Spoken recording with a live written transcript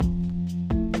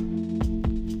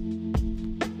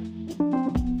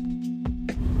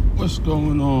What's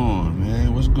going on,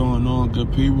 man? What's going on,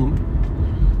 good people?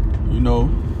 You know,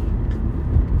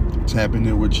 tapping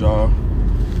in with y'all,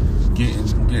 getting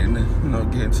to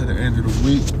the end of the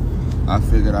week. I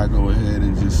figured I'd go ahead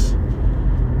and just,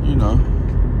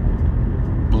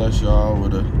 bless y'all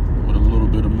with a little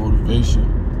bit of motivation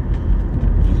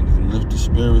and lift the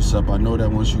spirits up. I know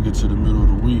that once you get to the middle of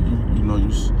the week,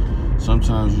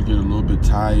 sometimes you get a little bit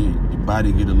tired, your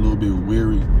body get a little bit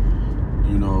weary.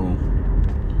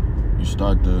 You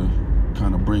start to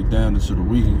kind of break down into the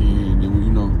weekend again, and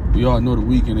then we all know the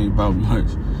weekend ain't about much.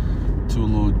 2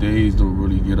 little days don't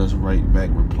really get us right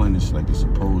back replenished like it's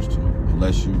supposed to,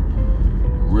 unless you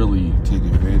really take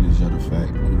advantage of the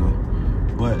fact,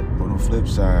 But on the flip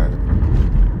side,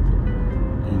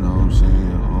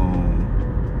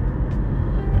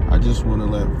 I just want to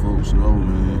let folks know,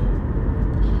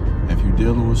 man, if you're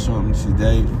dealing with something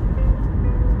today,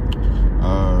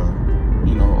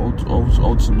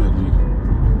 ultimately,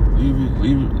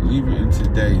 leave it in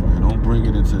today, man. Don't bring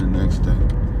it into the next day.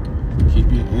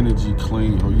 Keep your energy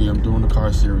clean. Oh yeah, I'm doing the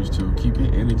car series too. Keep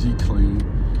your energy clean.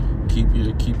 Keep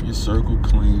your circle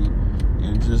clean,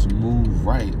 and just move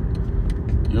right.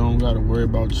 You don't gotta worry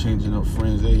about changing up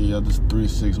friends every other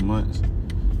 3-6 months.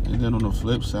 And then on the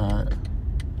flip side,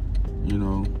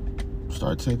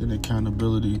 start taking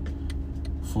accountability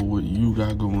for what you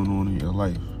got going on in your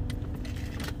life.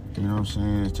 You know what I'm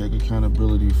saying? Take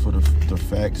accountability for the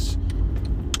facts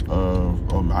of,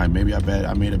 maybe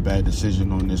I made a bad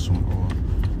decision on this one, or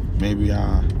maybe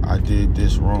I did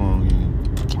this wrong,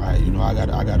 and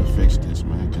I gotta fix this,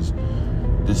 man, because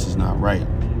this is not right.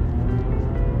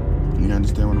 You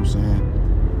understand what I'm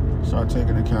saying? Start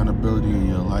taking accountability in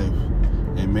your life,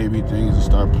 and maybe things will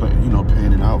start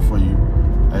panning out for you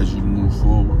as you move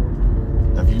forward.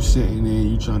 If you sitting there,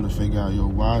 you trying to figure out,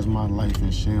 why is my life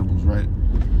in shambles, right?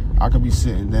 I could be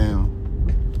sitting down,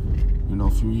 a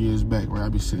few years back, right?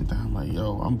 I'd be sitting down like,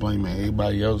 I'm blaming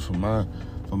everybody else for my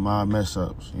mess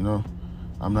ups,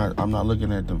 I'm not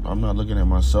looking at them. I'm not looking at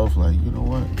myself like, you know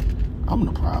what? I'm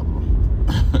the problem.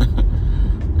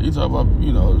 You talk about,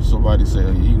 somebody say,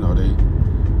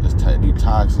 they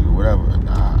toxic or whatever.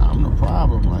 Nah, I'm the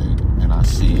problem, and I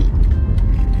see it.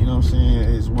 You know what I'm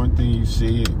saying? It's one thing you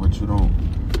see it, but you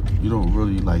don't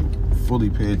really fully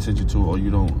pay attention to it, or you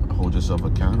don't hold yourself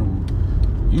accountable.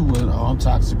 You went, I'm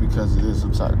toxic because of this.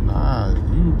 I'm toxic. Nah,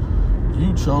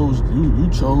 you chose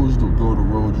to go the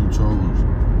road you chose.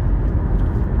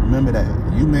 Remember that.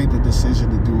 You made the decision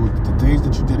to do the things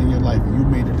that you did in your life. You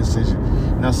made the decision.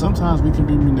 Now, sometimes we can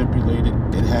be manipulated.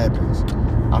 It happens.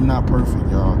 I'm not perfect,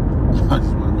 y'all. I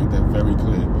just want to make that very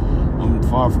clear. I'm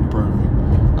far from perfect.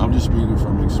 I'm just speaking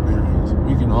from experience.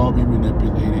 We can all be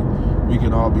manipulated. We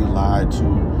can all be lied to.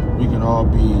 We can all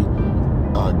be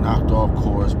knocked off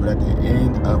course. But at the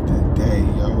end of the day,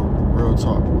 real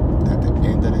talk, at the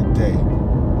end of the day,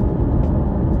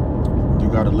 you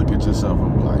got to look at yourself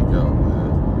and be like,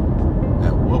 man,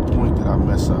 at what point did I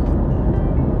mess up?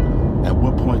 At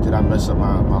what point did I mess up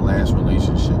my last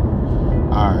relationship?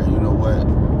 All right, you know what?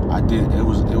 I did. It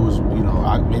was.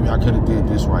 Maybe I could have did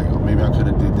this right, or maybe I could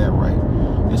have did that right.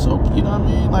 It's okay. You know what I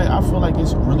mean? I feel like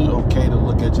it's really okay to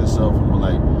look at yourself and be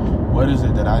like, what is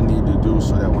it that I need to do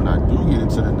so that when I do get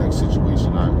into the next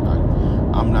situation,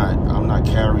 I'm not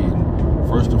carrying.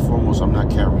 First and foremost, I'm not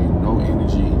carrying no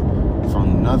energy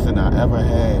from nothing I ever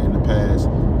had in the past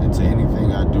into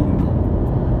anything I do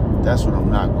new. That's what I'm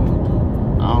not going to do.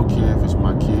 I don't care if it's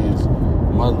my kids,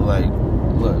 mother.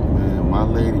 Look, man, my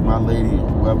lady,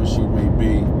 whoever she may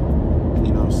be,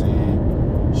 you know what I'm saying,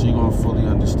 she gonna fully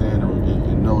understand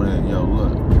and know that,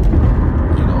 look,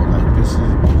 this is,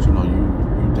 you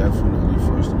definitely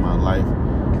first in my life,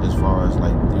 as far as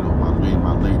my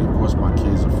lady. Of course, my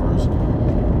kids are first,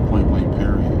 point blank,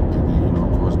 period. And then, of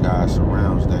course, God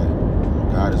surrounds that.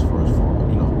 God is first for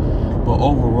it, But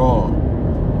overall,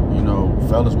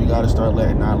 fellas, we gotta start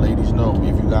letting our ladies know,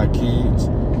 if you got kids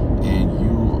and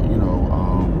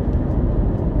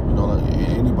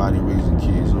anybody raising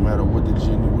kids, no matter what the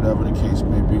gender, whatever the case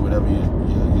may be, whatever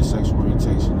your sexual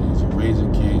orientation is, you're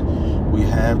raising kids, we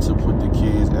have to put the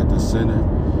kids at the center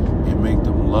and make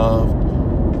them loved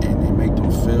and make them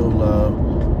feel loved,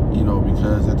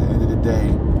 because at the end of the day,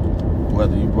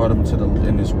 whether you brought them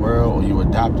in this world or you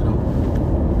adopted them,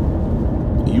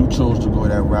 you chose to go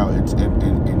that route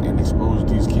and expose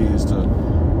these kids to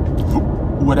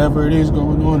whatever it is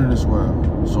going on in this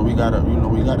world. So we gotta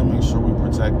make sure we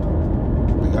protect them.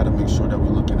 We gotta make sure that we're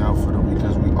looking out for them,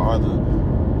 because we are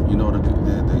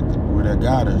we're their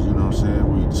guiders. You know what I'm saying?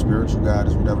 We the spiritual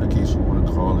guiders, whatever the case you want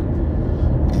to call it.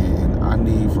 And I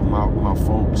need for my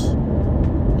folks,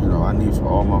 I need for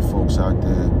all my folks out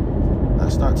there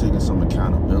Like, start taking some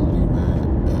accountability, man,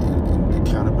 and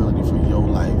accountability for your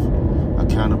life,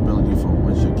 accountability for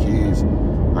what your kids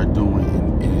are doing,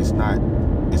 and it's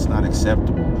not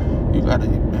acceptable. You gotta,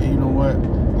 you know what?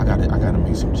 I gotta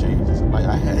make some changes. Like,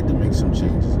 I had to make some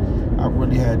changes. I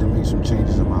really had to make some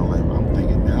changes in my life. I'm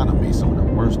thinking, man, I done made some of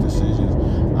the worst decisions.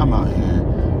 I'm out here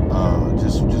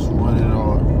just running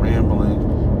or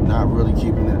rambling, not really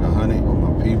keeping it 100 with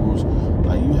my peoples.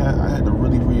 Like, I had to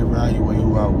really reevaluate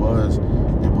who I was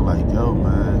and be like, yo,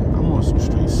 man, I'm on some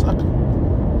straight sucker.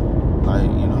 Like,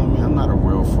 you know what I mean? I'm not a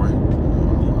real friend.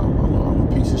 I'm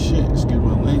a piece of shit. Excuse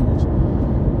my language.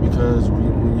 Because when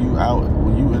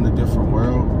you in a different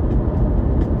world,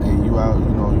 and you out, you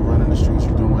know, you running the streets,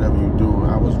 you doing whatever you do.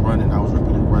 I was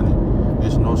ripping and running.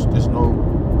 There's no,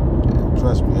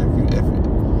 trust me, if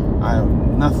I have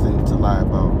nothing to lie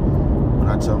about when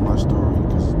I tell my story,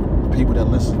 because people that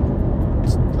listen,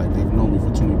 like, they've known me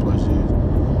for 20 plus years,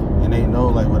 and they know,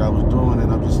 like, what I was doing,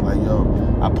 and I'm just like, yo,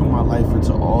 I put my life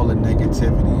into all the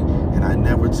negativity, and I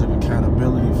never took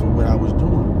accountability for what I was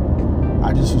doing.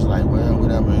 I just was like, well,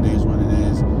 whatever, it is what it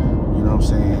is, you know what I'm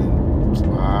saying?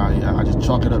 I just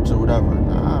chalk it up to whatever.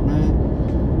 Nah, man.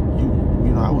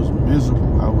 You know, I was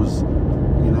miserable. I was,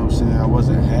 you know what I'm saying? I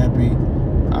wasn't happy.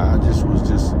 I just was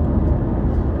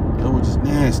it was just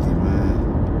nasty, man.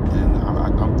 And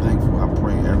I'm thankful. I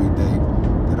pray every day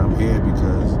that I'm here,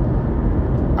 because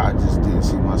I just didn't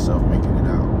see myself making it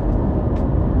out.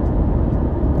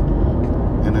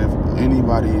 And if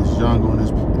anybody is young on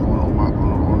this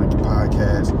on the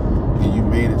podcast, and you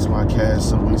made it to my cast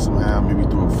some way, somehow, maybe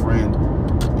through a friend,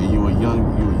 and you're a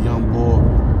young boy,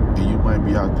 and you might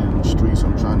be out there in the streets,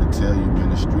 I'm trying to tell you, man,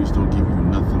 the streets don't give you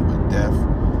nothing but death,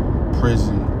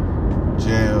 prison,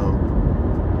 jail,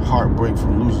 heartbreak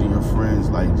from losing your friends.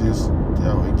 Like, just,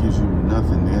 yo, it gives you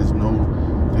nothing. There's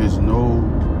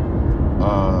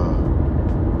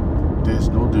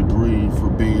no degree for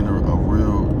being a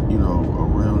real,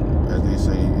 as they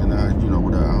say, and I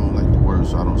don't like the word,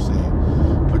 so I don't say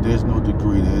it. But there's no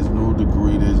degree. There's no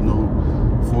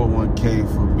 401k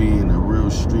for being a real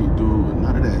street dude.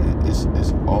 None of that.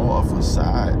 It's all a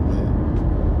facade,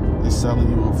 man. It's selling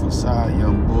you a facade,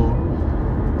 young boy.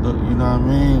 Look, you know what I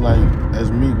mean? Like, as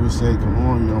Meek would say, come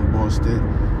on, young boy,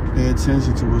 pay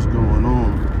attention to what's going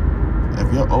on.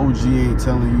 If your OG ain't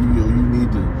telling you, yo, you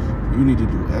need to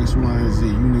do X, Y, and Z,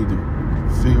 you need to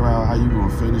figure out how you gonna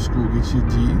finish school, get your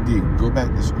GED, go back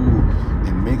to school,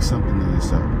 and make something of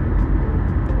yourself.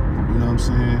 You know what I'm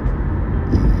saying?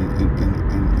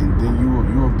 And then you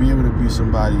will be able to be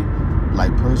somebody.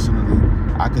 Like, personally,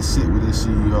 I could sit with a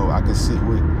CEO, I could sit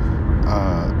with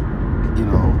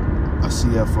a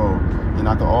CFO, and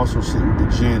I could also sit with the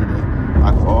janitor,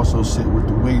 I could also sit with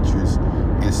the waitress,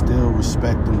 and still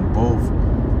respect them both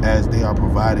as they are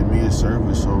providing me a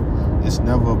service. So it's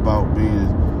never about being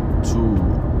too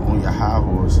on your high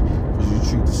horse, because you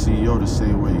treat the CEO the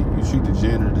same way, you treat the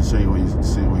janitor the same way you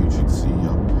treat the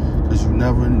CEO, because you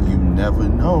never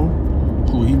know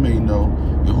who he may know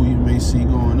and who you may see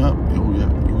going up and who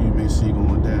you may see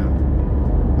going down.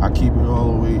 I keep it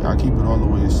all the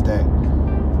way stacked.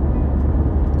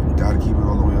 Gotta keep it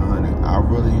all the way 100. I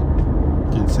really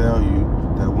can tell you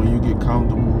that when you get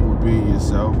comfortable with being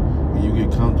yourself, and you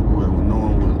get comfortable with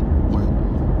knowing what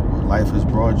life has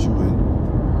brought you, and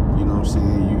you know what I'm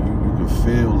saying, you can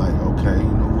feel like, okay,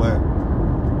 you know what,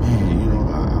 man, you know,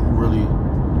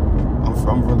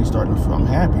 I'm really starting to feel, I'm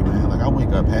happy, man. Like, I wake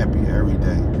up happy every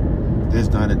day. There's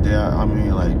not a day, I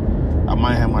mean, like, I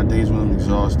might have my days when I'm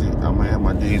exhausted. I might have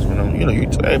my days when I'm,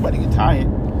 everybody get tired.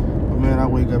 But, man, I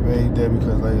wake up every day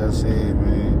because, like I said,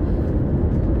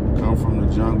 man, come from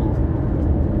the jungle.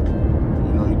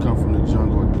 You come from the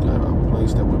jungle, a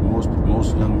place that with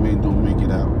most young men don't make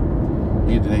it out.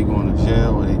 Either they going to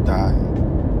jail or they die.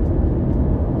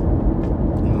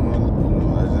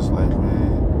 It's just like,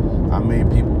 man, I made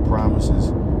people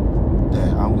promises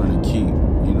that I'm gonna keep.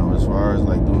 As far as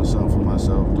like doing something for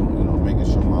myself, making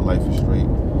sure my life is straight,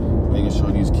 making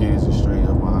sure these kids are straight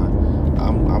up behind.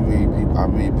 I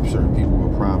made certain people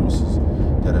with promises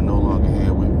that are no longer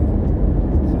here with me.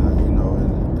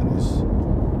 And it's,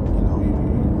 you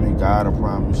make God a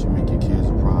promise, you make your kids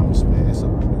a promise, man.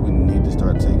 We need to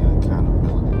start taking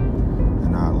accountability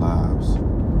in our lives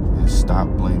and stop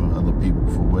blaming other people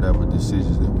for whatever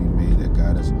decisions that we made that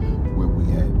got us where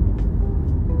we at.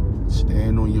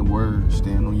 Stand on your word,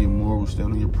 stand on your morals,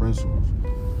 stand on your principles.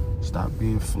 Stop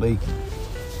being flaky.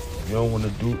 If you don't want to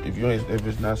do, if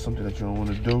it's not something that you don't want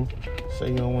to do, say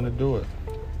you don't want to do it.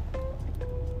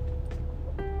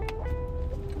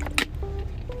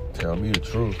 Tell me the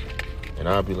truth, and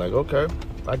I'll be like, okay,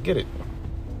 I get it.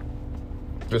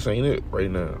 This ain't it right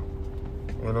now.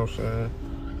 You know what I'm saying?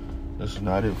 This is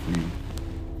not it for you.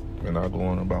 And I'll go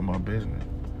on about my business.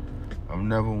 I'm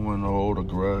never one to hold a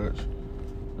grudge.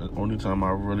 The only time I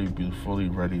really be fully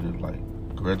ready to like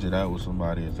grudge it out with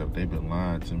somebody is if they've been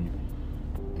lying to me.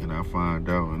 And I find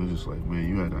out and it's just like, man,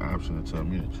 you had the option to tell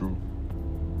me the truth.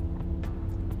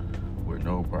 With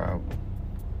no problem.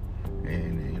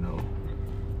 And, you know,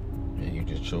 and you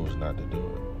just chose not to do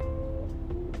it.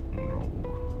 You know,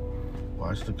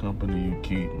 watch the company you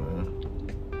keep, man.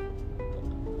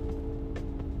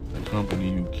 The company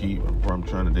you keep, I'm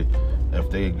trying to, if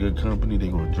they a good company,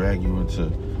 they're going to drag you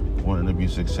into wanting to be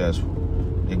successful.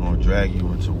 They're going to drag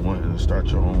you into wanting to start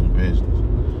your own business.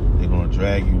 They're going to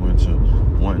drag you into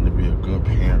wanting to be a good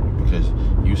parent because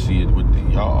you see it with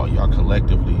y'all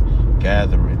collectively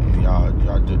gathering and y'all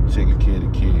taking care of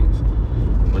the kids.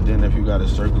 But then if you got a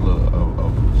circle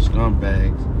of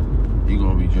scumbags, you're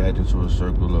going to be dragged into a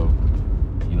circle of,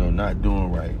 you know, not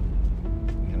doing right.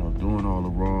 You know, doing all the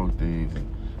wrong things and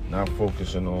not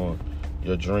focusing on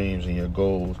your dreams and your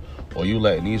goals. Or you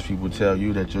letting these people tell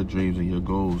you that your dreams and your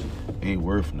goals ain't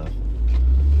worth nothing.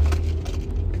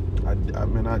 I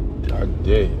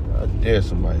dare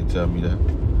somebody tell me that.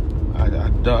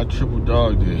 I triple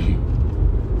dog dare you.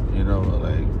 You know,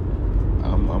 like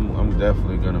I'm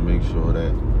definitely gonna make sure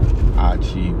that I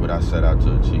achieve what I set out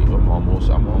to achieve. I'm almost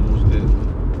there.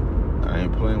 I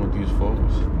ain't playing with these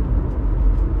folks.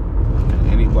 And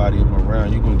anybody I'm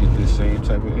around, you're gonna get this same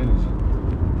type of energy.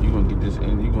 You're gonna get this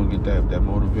energy, you're gonna get that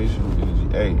motivational energy.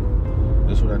 Hey,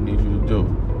 this is what I need you to do.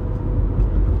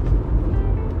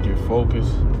 Get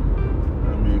focused.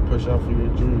 Push out for your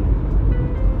dream.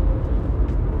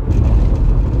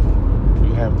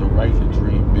 You have the right to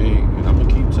dream big, and I'm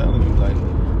gonna keep telling you, like,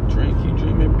 keep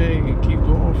dreaming big and keep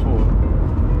going for it.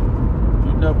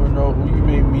 You never know who you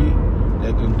may meet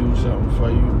that can do something for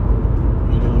you.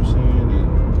 You know what I'm saying? And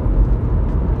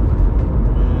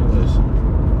man, listen.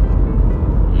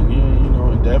 And yeah, you know,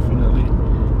 definitely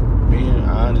being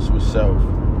honest with self,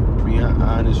 being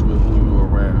honest with who you're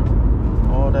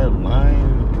around. All that lying.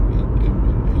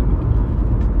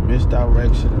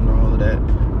 Misdirection and all of that.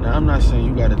 Now, I'm not saying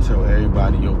you got to tell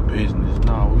everybody your business.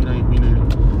 No, we ain't mean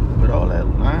it. But all that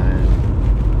lying,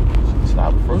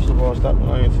 first of all, stop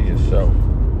lying to yourself.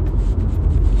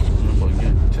 Remember,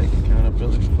 again, take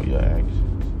accountability for your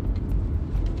actions,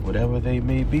 whatever they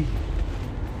may be.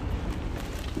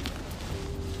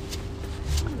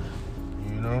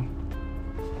 You know,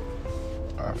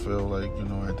 I feel like, you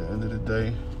know, at the end of the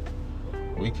day,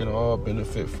 we can all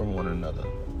benefit from one another.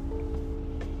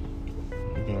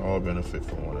 We can all benefit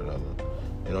from one another.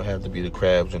 It don't have to be the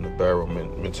crabs in the barrel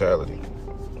mentality.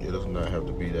 It does not have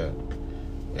to be that.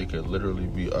 It could literally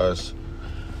be us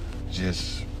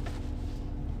just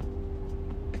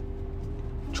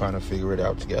trying to figure it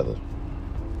out together.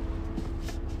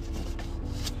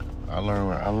 I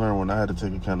learned when I had to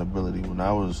take accountability. When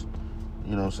I was,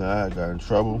 you know what I'm saying, I had got in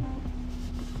trouble.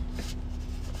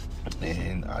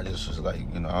 And I just was like,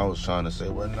 you know, I was trying to say,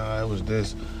 well, nah, it was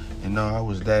this. And no, I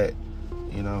was that.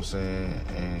 You know what I'm saying?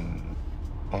 And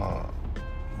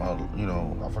my, you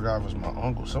know, I forgot if it was my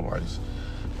uncle, somebody's,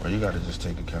 or you got to just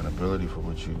take accountability for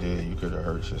what you did. You could have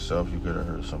hurt yourself. You could have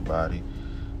hurt somebody.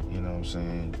 You know what I'm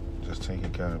saying? Just take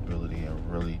accountability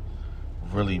and really,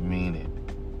 really mean it.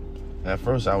 And at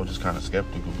first, I was just kind of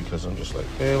skeptical because I'm just like,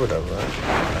 whatever.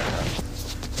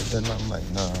 But then I'm like,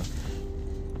 nah.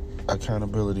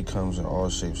 Accountability comes in all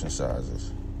shapes and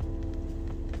sizes.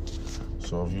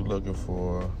 So if you're looking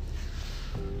for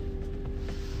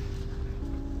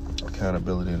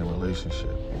accountability in a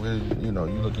relationship, you know,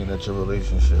 you're looking at your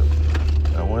relationship.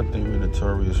 Now, one thing we're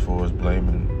notorious for is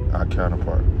blaming our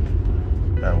counterpart.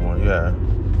 That one, you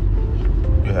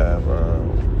have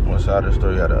one side of the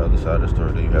story, you have the other side of the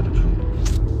story, then you have the truth.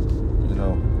 You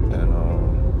know, and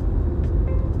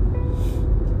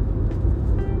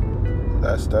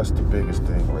that's the biggest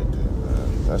thing right there,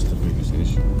 man. That's the biggest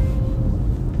issue.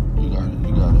 You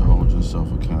gotta hold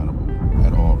yourself accountable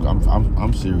at all.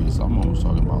 I'm serious. I'm almost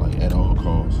talking about like at all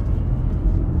costs.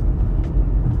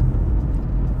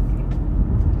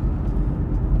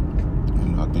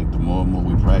 And I think the more and more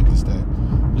we practice that,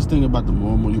 just think about the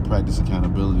more and more you practice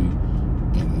accountability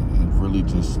and really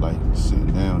just like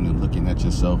sitting down and looking at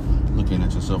yourself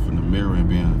in the mirror and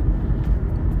being,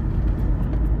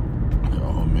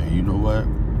 oh man, you know what?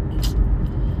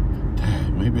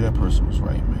 Damn, maybe that person was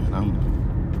right, man.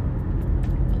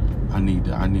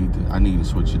 I need to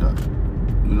switch it up.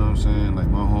 You know what I'm saying? Like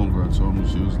my homegirl told me,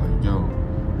 she was like, yo,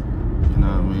 you know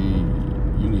what I mean?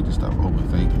 You need to stop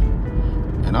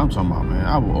overthinking. And I'm talking about, man,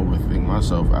 I will overthink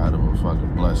myself out of a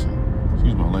fucking blessing.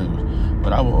 Excuse my language.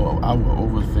 But I would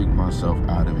overthink myself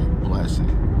out of a blessing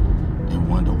and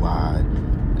wonder why.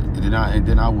 And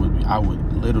then I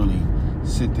would literally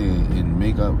sit there and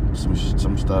make up some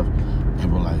stuff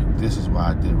and be like, this is why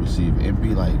I didn't receive it. And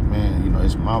be like, man,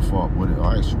 it's my fault. But in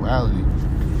actuality,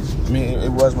 I mean,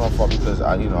 it was my fault because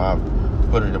I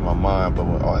put it in my mind. But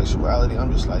in actuality,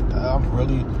 I'm just like, I'm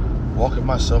really walking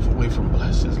myself away from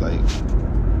blessings. Like,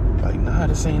 nah,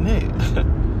 this ain't it.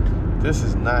 This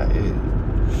is not it.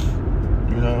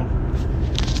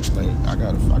 Like, I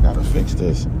gotta fix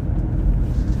this.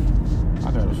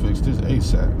 I gotta fix this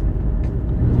ASAP.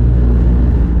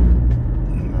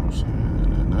 You know what I'm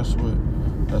saying? And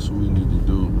that's what we need to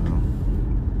do, man.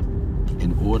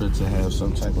 In order to have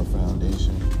some type of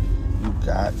foundation, you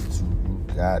gotta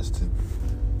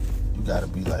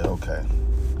be like, okay,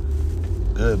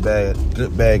 good, bad,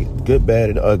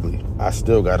 and ugly. I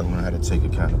still gotta learn how to take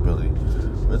accountability.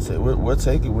 We'll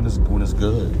take it when it's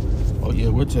good. Oh yeah,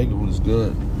 we'll take it when it's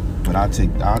good. But I'll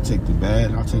take the bad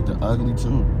and I'll take the ugly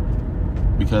too.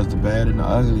 Because the bad and the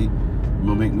ugly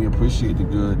will make me appreciate the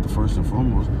good, the first and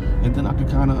foremost. And then I can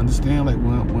kind of understand like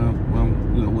where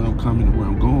I'm coming and where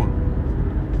I'm going.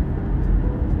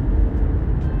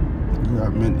 You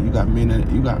got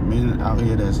men out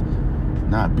here that's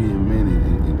not being men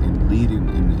and leading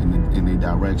in a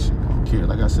direction. I don't care.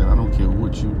 Like I said, I don't care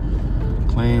what you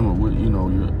claim or what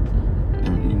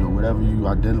whatever you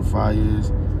identify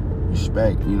as,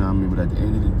 respect. But at the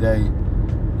end of the day,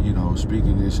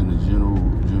 speaking this in the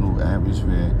general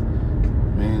atmosphere,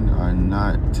 men are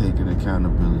not taking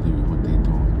accountability with what they're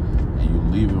doing, and you're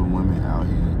leaving women out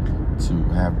here to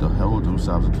have to hold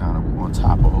themselves accountable on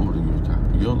top of holding you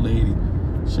accountable. Your lady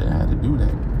shouldn't have to do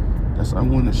that. That's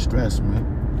unwanted stress, man.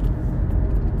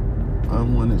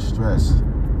 Unwanted stress.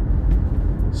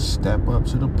 Step up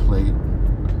to the plate,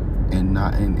 and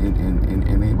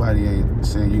anybody ain't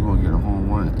saying you're gonna get a home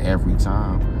run every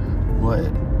time,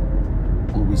 but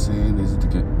what we saying is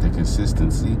the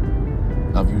consistency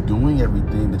of you doing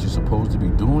everything that you're supposed to be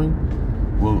doing.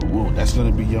 Well, that's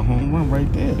gonna be your home run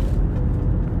right there.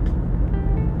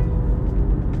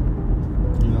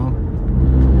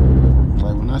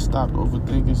 Like when I stopped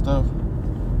overthinking stuff,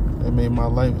 it made my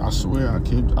life. I swear, I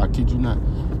kid you not.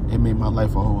 It made my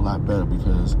life a whole lot better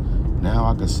because now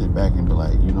I can sit back and be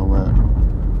like, you know what?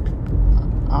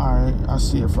 All right, I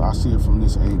see it from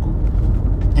this angle.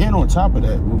 And on top of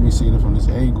that, when we see it from this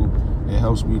angle, it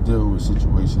helps me deal with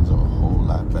situations a whole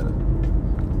lot better.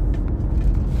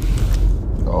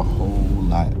 A whole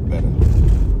lot better.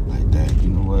 Like that, you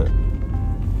know what?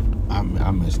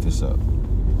 I messed this up.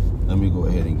 Let me go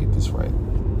ahead and get this right.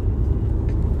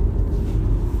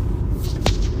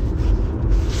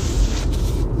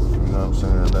 You know what I'm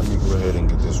saying? Let me go ahead and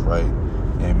get this right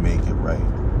and make it right.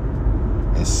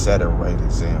 And set a right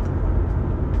example.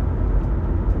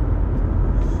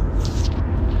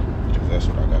 That's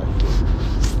what I got to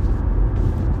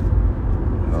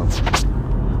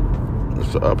do.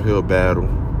 It's an uphill battle.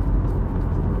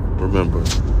 Remember,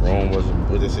 Rome wasn't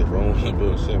built in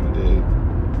 7 days,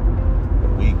 a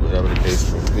week, whatever the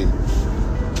case may be.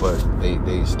 But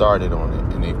they started on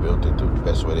it and they built it the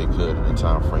best way they could in the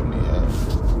time frame they had.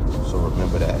 So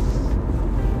remember that.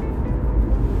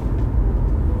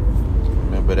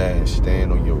 Remember that and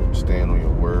stand on your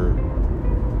word.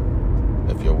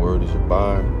 If your word is your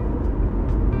bond,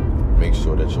 make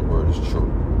sure that your word is true.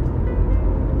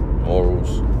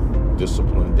 Morals,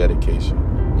 discipline, dedication,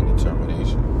 and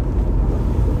determination.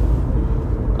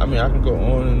 I mean, I can go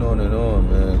on and on and on,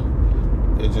 man.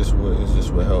 It's just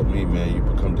what helped me, man. You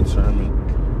become determined,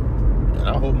 and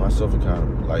I hold myself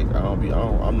accountable. Like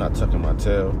I'm not tucking my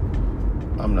tail.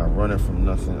 I'm not running from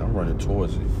nothing. I'm running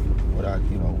towards it.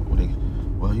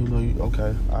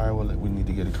 Okay, all right. Well, we need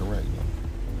to get it correct.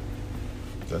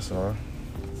 That's all.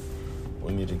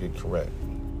 We need to get correct.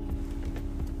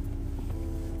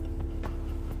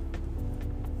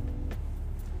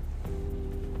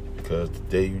 Because the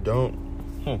day you don't,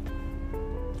 the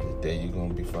day you're going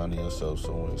to be finding yourself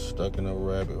somewhere stuck in a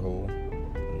rabbit hole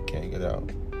and you can't get out.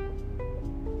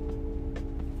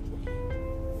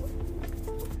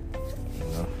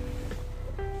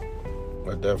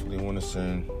 I definitely want to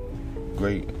send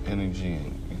great energy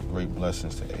and great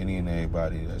blessings to any and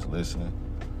everybody that's listening.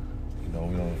 We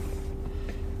don't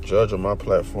judge on my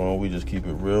platform. We just keep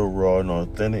it real, raw, and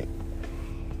authentic.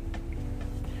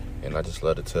 And I just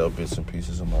love to tell bits and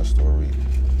pieces of my story.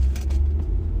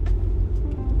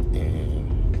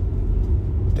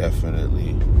 And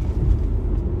definitely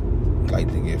like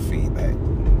to get feedback.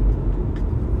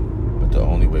 But the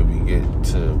only way we get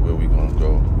to where we're going to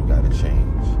go, we got to change.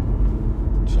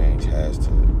 Change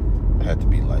had to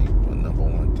be like the number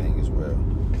one thing as well.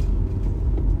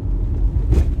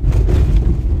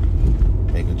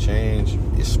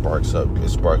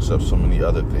 sparks up so many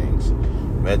other things.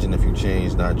 Imagine if you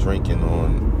change not drinking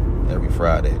on every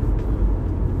Friday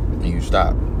and you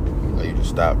stop. Like you just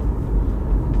stop.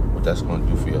 What that's going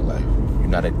to do for your life. You're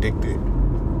not addicted.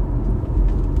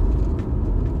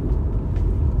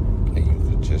 And you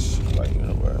could just, like, you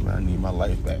know what, man, I need my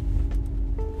life back.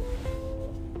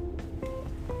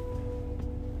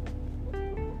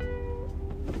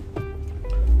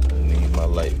 I need my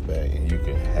life back, and you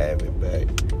can have it back.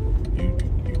 You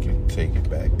can take it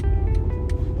back.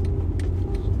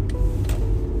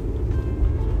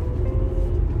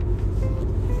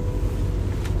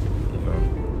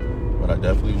 I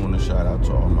definitely want to shout out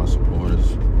to all my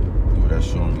supporters, people that's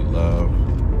showing me love.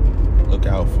 Look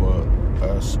out for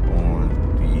us on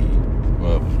me,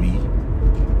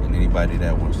 and anybody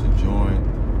that wants to join.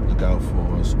 Look out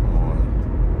for us on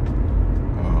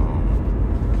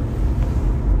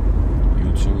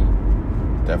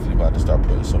YouTube. Definitely about to start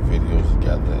putting some videos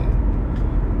together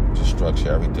and just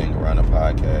structure everything around the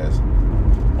podcast.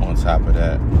 On top of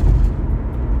that,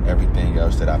 everything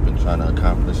else that I've been trying to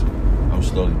accomplish, I'm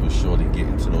slowly but surely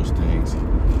getting to those things.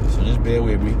 So just bear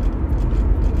with me.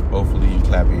 Hopefully you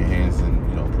clap your hands and,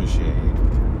 appreciate,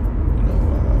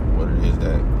 what it is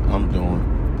that I'm doing.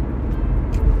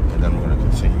 And then we're going to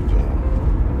continue doing.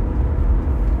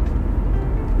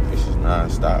 This is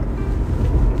non-stop.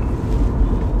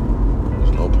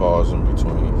 There's no pause in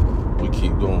between. We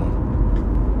keep going.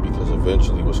 Because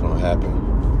eventually what's going to happen,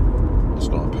 it's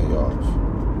going to pay off.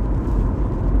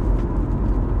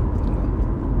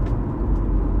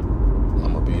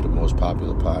 Most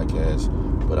popular podcast,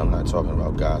 but I'm not talking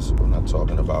about gossip. I'm not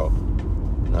talking about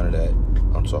none of that.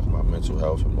 I'm talking about mental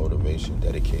health and motivation,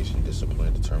 dedication,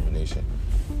 discipline, determination,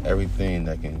 everything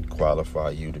that can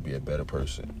qualify you to be a better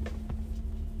person.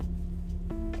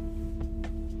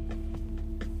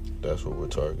 That's what we're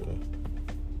targeting.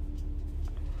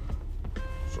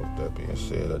 So with that being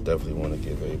said, I definitely want to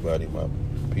give everybody my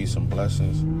peace and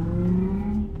blessings.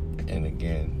 And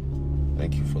again,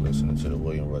 thank you for listening to the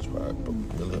William Rush podcast.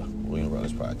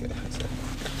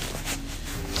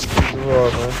 Keep it raw,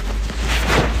 man.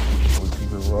 We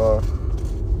keep it raw.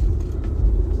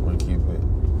 We keep it,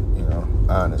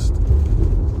 honest.